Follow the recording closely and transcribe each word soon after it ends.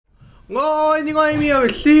Ngon mi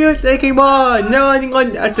serious taking one. No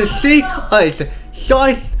ngon at the sea. I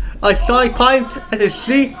side climb at the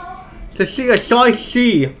sea. To see a side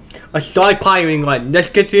sea. A side climbing one. Let's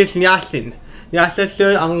get this Yasin.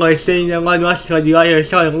 Yasin I'm going to say the one was for the other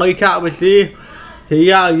side. Look out with the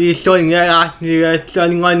you showing that after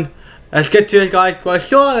turning one. Let's get to it guys for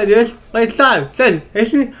sure this. Wait time. Then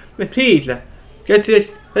isn't repeat. Get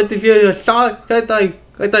this. Get the side. Get the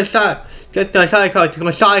side. Get the side cut.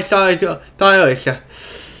 Come side tires.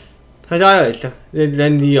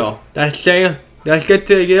 Then you. That's saying. Let's get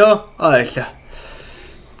to you. Ice.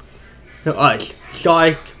 The ice.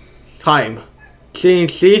 Side time.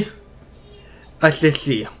 CNC.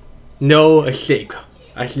 SSC. No escape.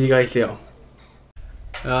 I see you guys there.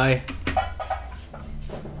 Alright.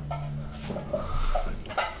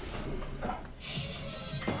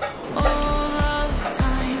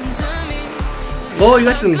 Oh,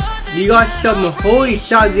 listen, you got some holy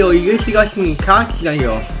shit, yo. You actually got some cats now,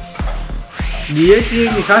 yo. You actually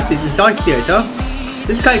got some cats, this is not here, huh?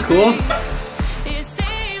 This is kinda cool.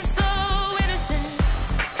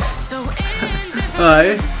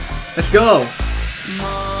 Alright, let's go.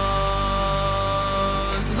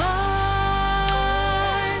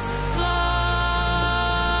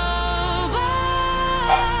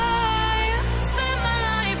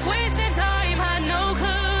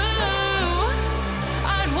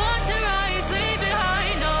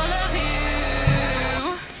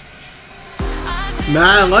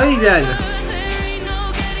 Man, like that.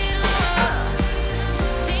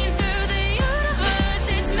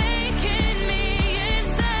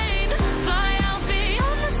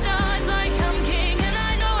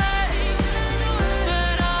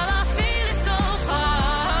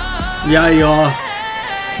 Yeah, you are.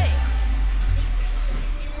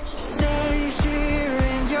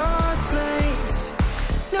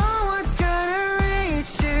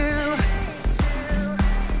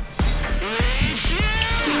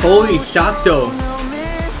 Holy shot though.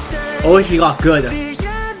 Oh, she got good.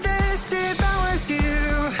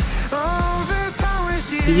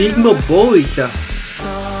 He even go bullish.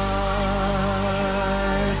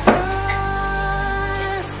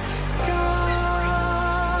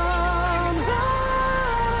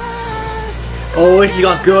 Oh, she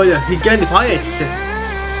got good. He getting the pirates.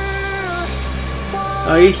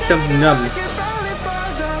 Oh, he's something numb.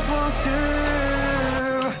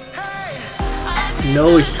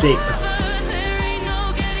 No shape.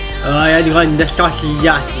 I got the shot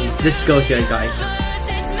Yaki. Let's go here, guys.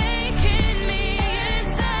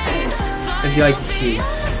 If you like to see.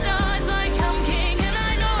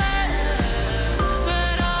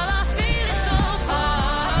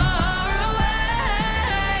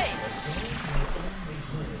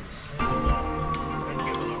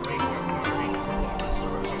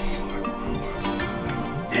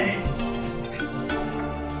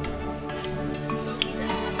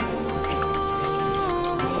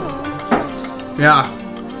 Yeah.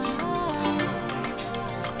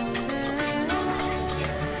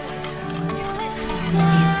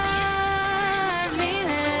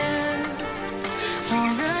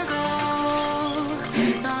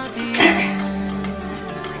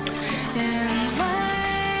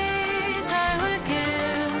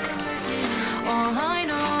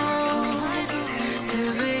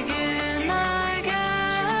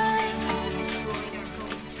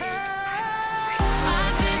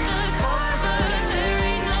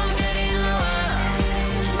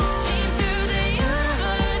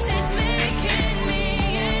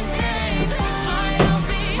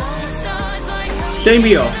 Same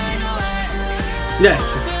here. Yes.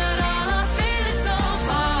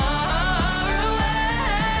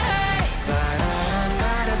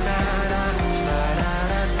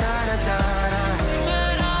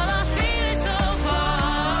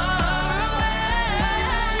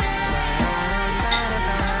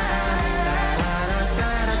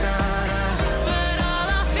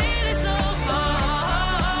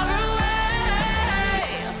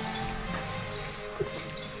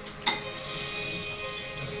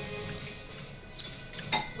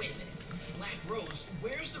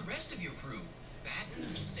 Where's the rest of your crew?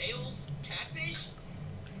 Batten, Sales, Catfish?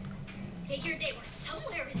 Figured they were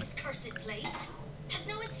somewhere in this cursed place. Has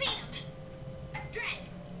no one seen them? Dread!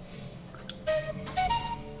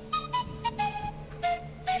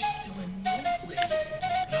 There's still another place.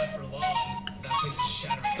 Not for long. That place is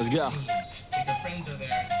shattering. Let's go. If your friends are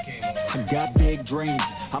there, game over. I got big dreams,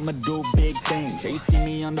 I'ma do big things. Yeah, you see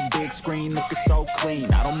me on the big screen looking so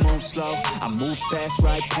clean. I don't move slow, I move fast,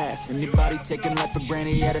 right past anybody taking life for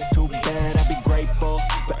granted. Yeah, that's too bad. I'd be grateful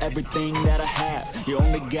for everything that I have. You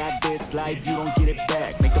only got this life, you don't get it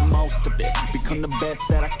back. Make the most of it, become the best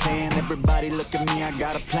that I can. Everybody look at me, I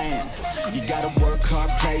got a plan. You gotta work hard,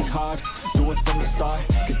 play hard, do it from the start.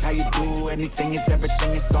 Cause how you do anything is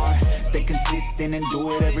everything you start. Stay consistent and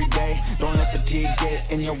do it every day. Don't let fatigue get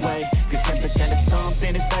in your way. Cause 10% of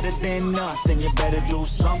something is better than nothing. You better do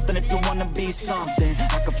something if you wanna be something.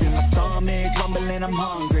 I can feel my stomach rumbling, I'm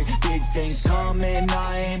hungry. Big things coming,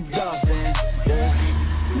 I ain't bluffing. Yeah.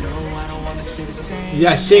 No, I don't wanna stay the same.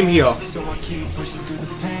 Yeah, same here. So I keep pushing through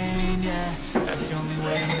the pain, yeah. That's the only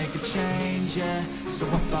way to make a change, yeah. So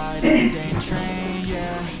I fight every day and train,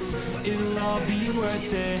 yeah. It'll all be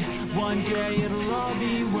worth it. One day it'll all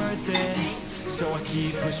be worth it. So I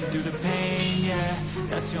keep pushing through the pain, yeah.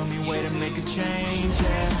 That's the only way to make a change,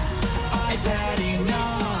 yeah. I've had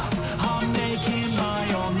enough, I'm making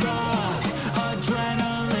my own luck.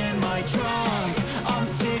 Adrenaline, my drug. I'm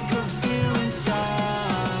sick of feeling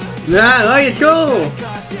stuck. Yeah, let's go. I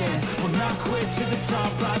got this, will not quit to the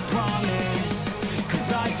top, I promise.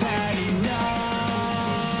 Cause I've had enough.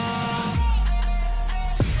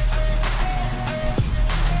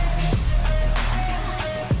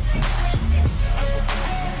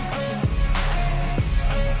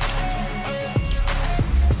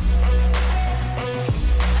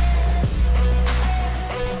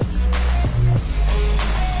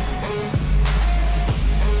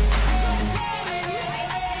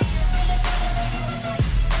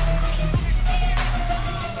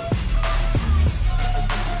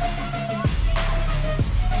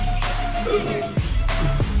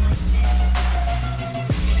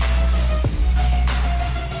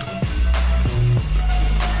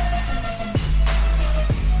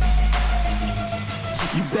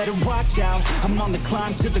 You better watch out, I'm on the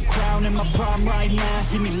climb to the crown. In my prime right now,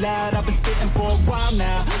 hear me loud, I've been spitting for a while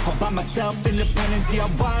now. All by myself, independent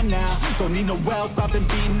DIY now. Don't need no help, I've been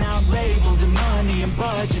beating out labels and money and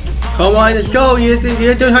budgets. It's fine. Come on, let's go. You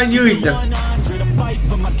don't have to use them. 100, I fight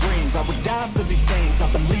for my dreams, I would die for these things.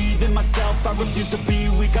 I believe in myself, I refuse to be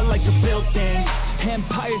weak, I like to build things.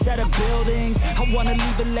 Empires out of buildings, I wanna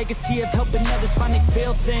leave a legacy of helping others finally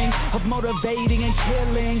feel things. Of motivating and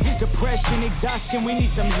killing, depression, exhaustion, we need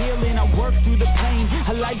some healing. I work through the pain,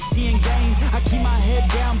 I like seeing gains. I keep my head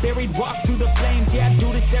down, buried, walk through the flames. Yeah, I do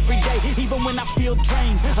this every day, even when I feel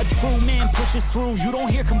drained. A true man pushes through, you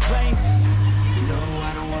don't hear complaints. No,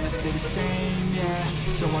 I don't wanna stay the same, yeah.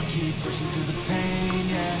 So I keep pushing through the pain,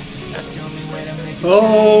 yeah. That's the only way to make it.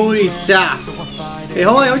 Holy shit. Hey,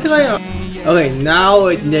 hold on, what's going on? Okay, now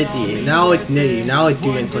it's nitty. Now it's nitty. Now it's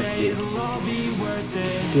doing twisted.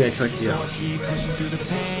 Doing twisted. So I keep pushing through the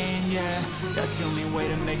pain, yeah. That's the only way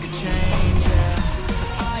to make a change, yeah.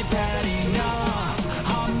 I've had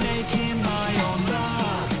enough, I'm making my own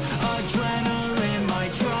luck. Adrenaline, my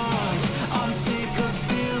drug. I'm sick of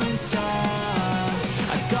feeling stuck.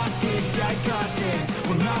 I got this, yeah, I got this.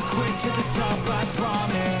 Will not quit to the top, I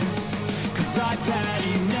promise. Cause I've had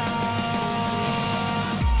enough.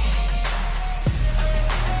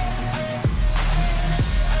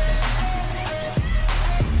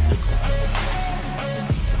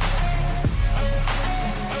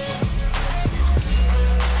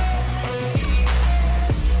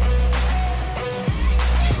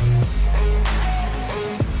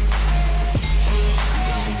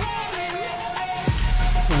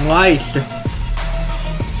 Nice.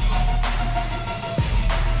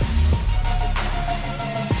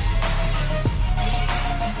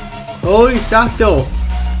 Holy Sato.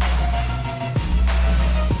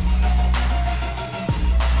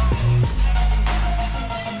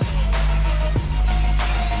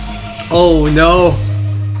 Oh no.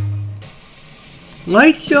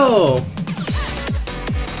 Light show.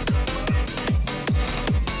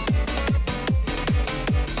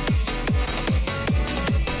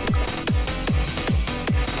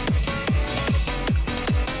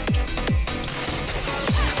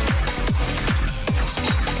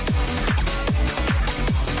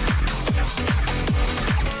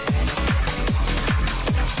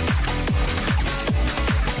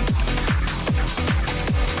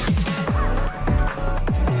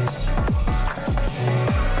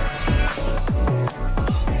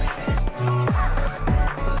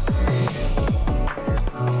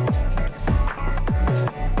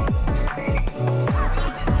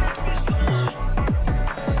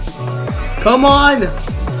 Come on!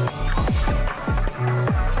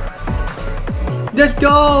 Let's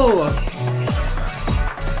go!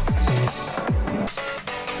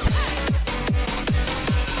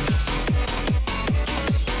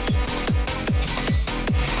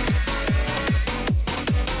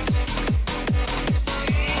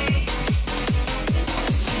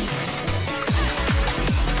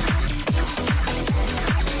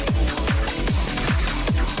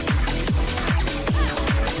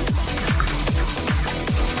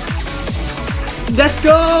 Let's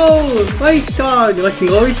go! Right side, let's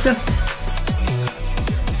go, Lisa.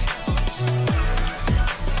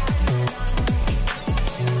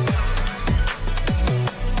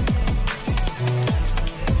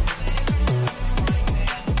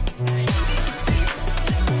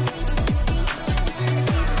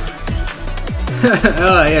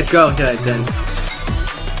 Alright, let's go to it then.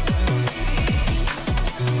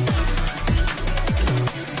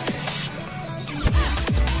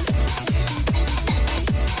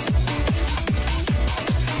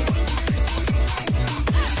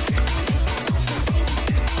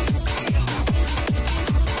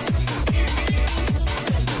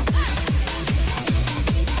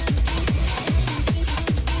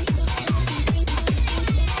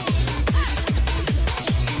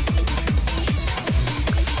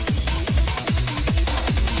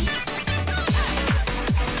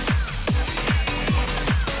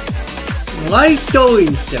 Nice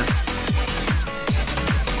showings!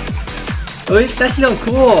 Oh, that's so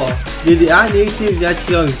cool! The animation that's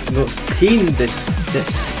so clean this.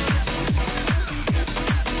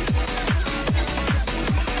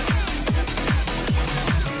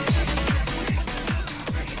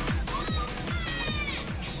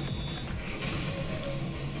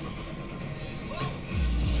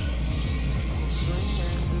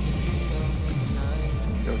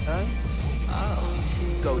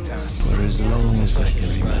 Go time. For as long as I can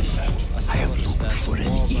remember, I have looked for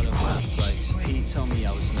an equal. He told me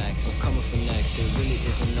I was next. I'm coming for next. It really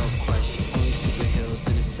isn't no question. Only superheroes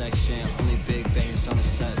in the section. Only big bangs on the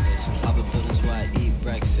set list. On top of buildings where I eat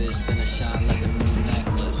breakfast. Then I shine like a new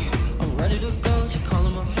necklace. I'm ready to go. She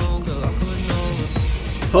calling my phone, girl. I'm coming over.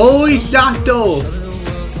 Holy shit though!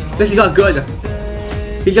 This got good.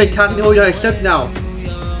 He's like talking to hold our ship now.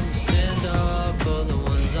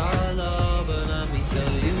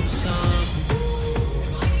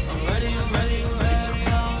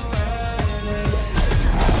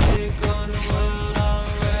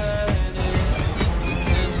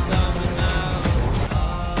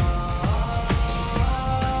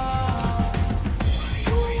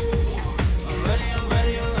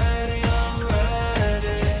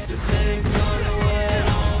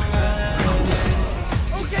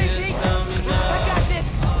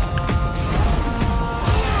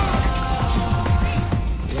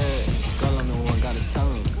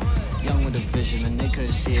 And they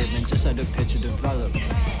couldn't see it, man, just let the picture develop.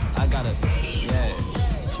 I got it, yeah.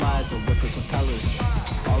 Flies or whip with propellers.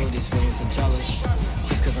 All of these feelings are jealous.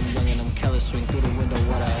 Just cause I'm young and I'm careless. Swing through the window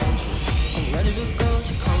what I enter. I'm ready to go,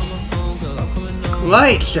 she calling my phone, girl, I'm coming over.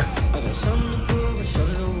 Right! I got something to prove, I showed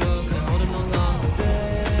her the world, can't hold it no longer.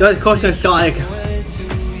 That's caution Sonic. Way too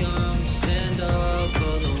young to stand up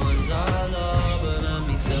for the ones I love, but let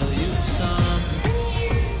me tell you something.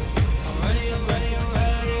 I'm ready, I'm ready, I'm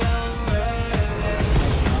ready, I'm ready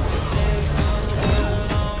to take on the world,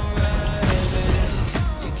 I'm ready.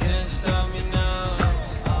 You can't stop me now.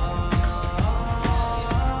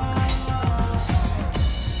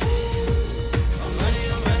 I'm ready,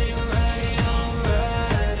 I'm ready, I'm ready, I'm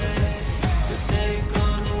ready to take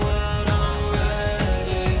on the world, I'm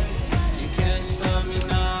ready. You can't stop me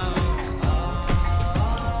now.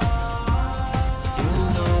 You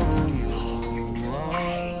know who you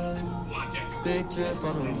are. Big drip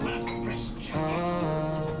on the roof.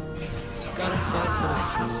 Gotta fight for the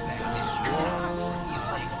truth.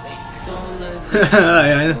 Don't let this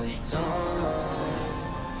Yeah.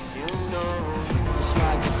 down. That's why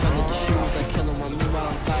I defended the shoes. I kill 'em on me while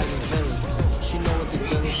I'm fighting villain. She know what the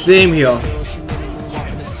deal is. Same here. She made me move up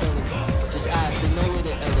in the ceiling. Just ask, they know where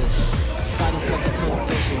the L is. Spidey sense of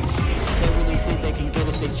prohibition. They really think they can get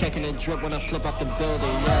us. They checking the drip when I flip out the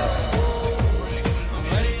building. Yeah. I'm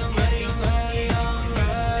ready, I'm ready, I'm ready, I'm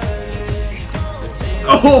ready to take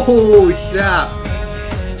Oh snap!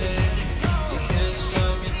 You can't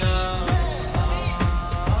stop me now.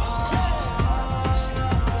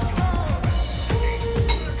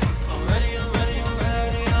 I'm ready, I'm ready, I'm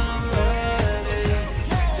ready, I'm ready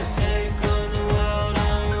to take on the world,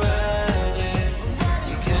 I'm ready.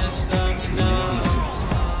 You can't stop me now.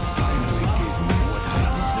 Finally gave me what I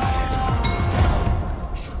desired.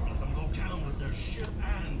 Sure, let them go down with their ship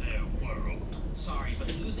and their world. Sorry, but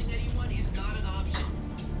losing anyone is not an option.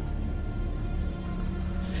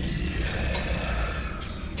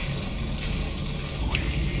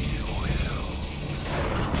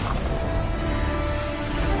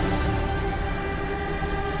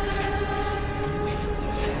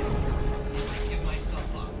 Give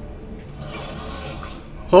myself up.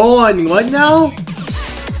 Hold on, what now?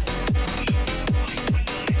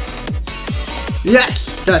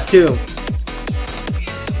 Yes, that too.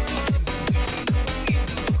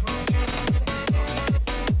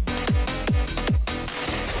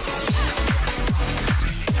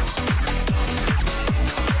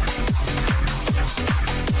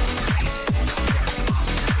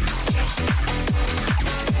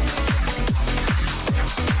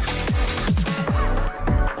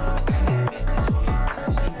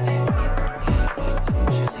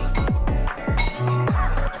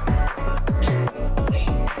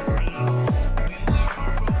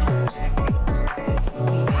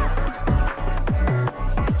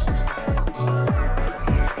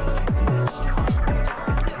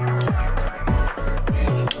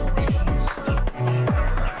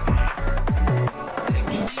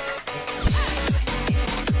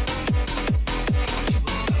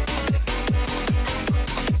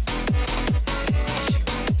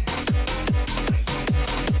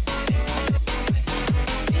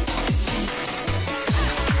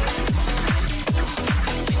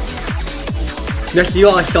 That's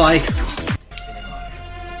your side.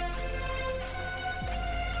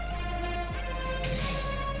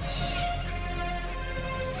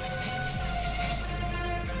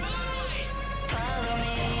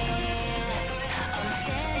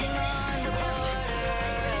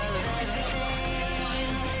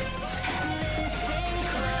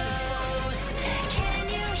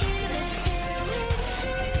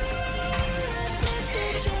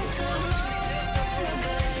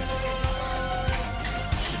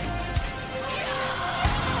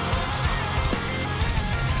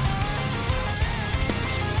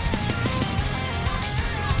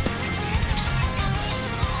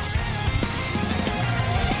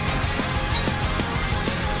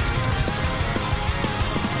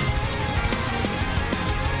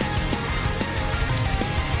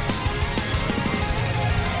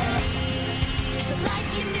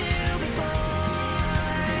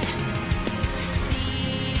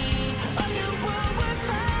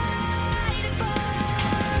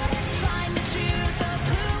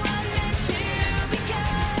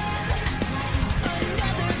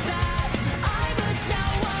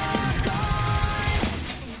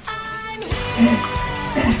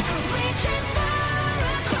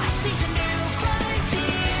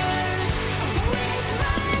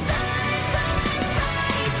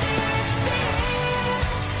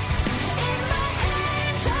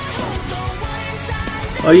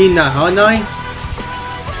 Are you in that hard night?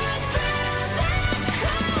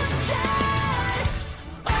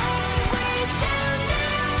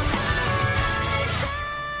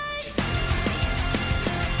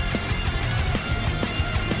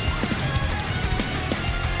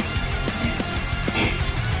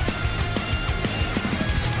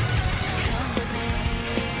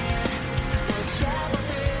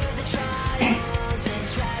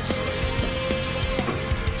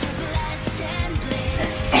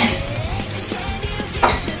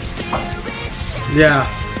 Yeah.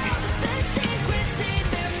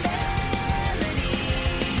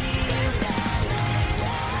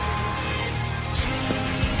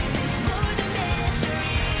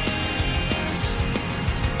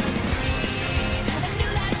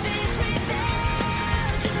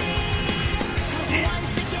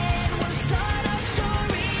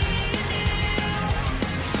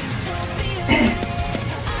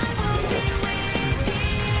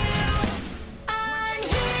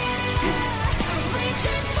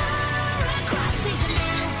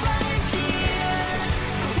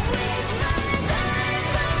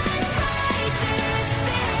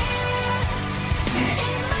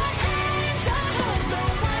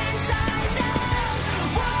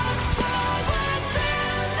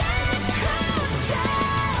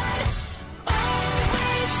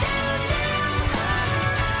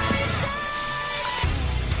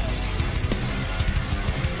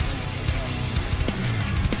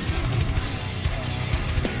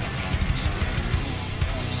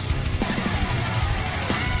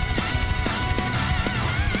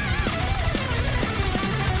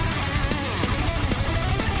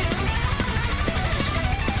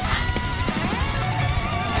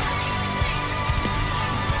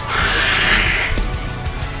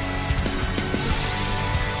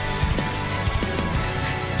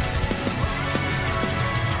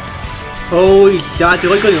 Holy shit,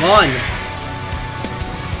 what's going on?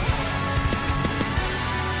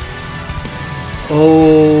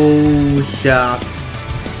 Oh shit.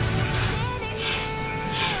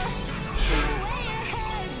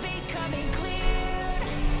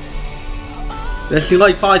 This seems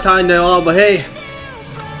like 5 times now, but hey.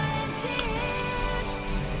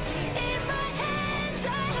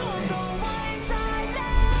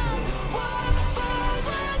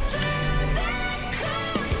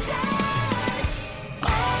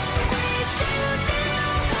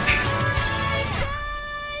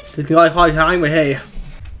 This is like 5 times, but hey.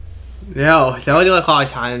 No, so I do like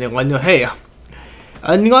 5 times and wonder, hey.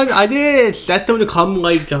 And I did set them to come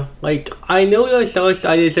like I know the source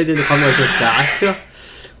I did set them to come like disaster.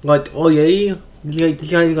 But oh yeah,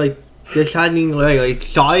 this happening like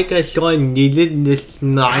Saga saw needed this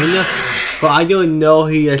 9, but I don't know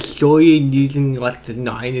he is solely using like this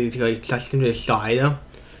 9 is like just to the side.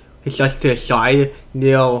 It's just to the side,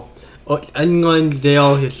 they'll anyone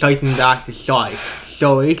they'll sighting back the side.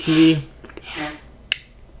 So basically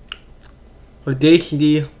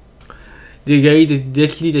the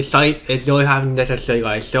site is really having necessary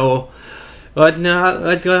guys. So let's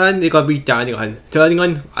go ahead and go beat down again. So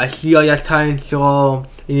anyone, I see you next time. So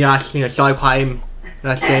you're asking a side crime.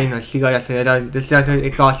 That's saying I see you guys later. This is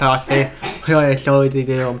it got last day. I saw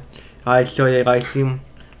the I saw the guys team.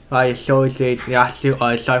 I saw the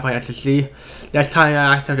last side crime to see. Next time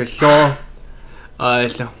after the show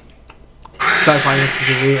So start finding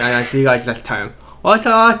TV, and I'll see you guys next time.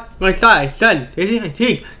 Also, like I said,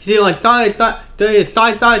 see on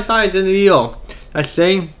side in the video. That's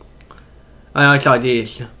saying, and I'll tell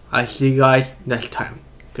these. I'll see you guys next time.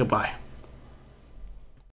 Goodbye.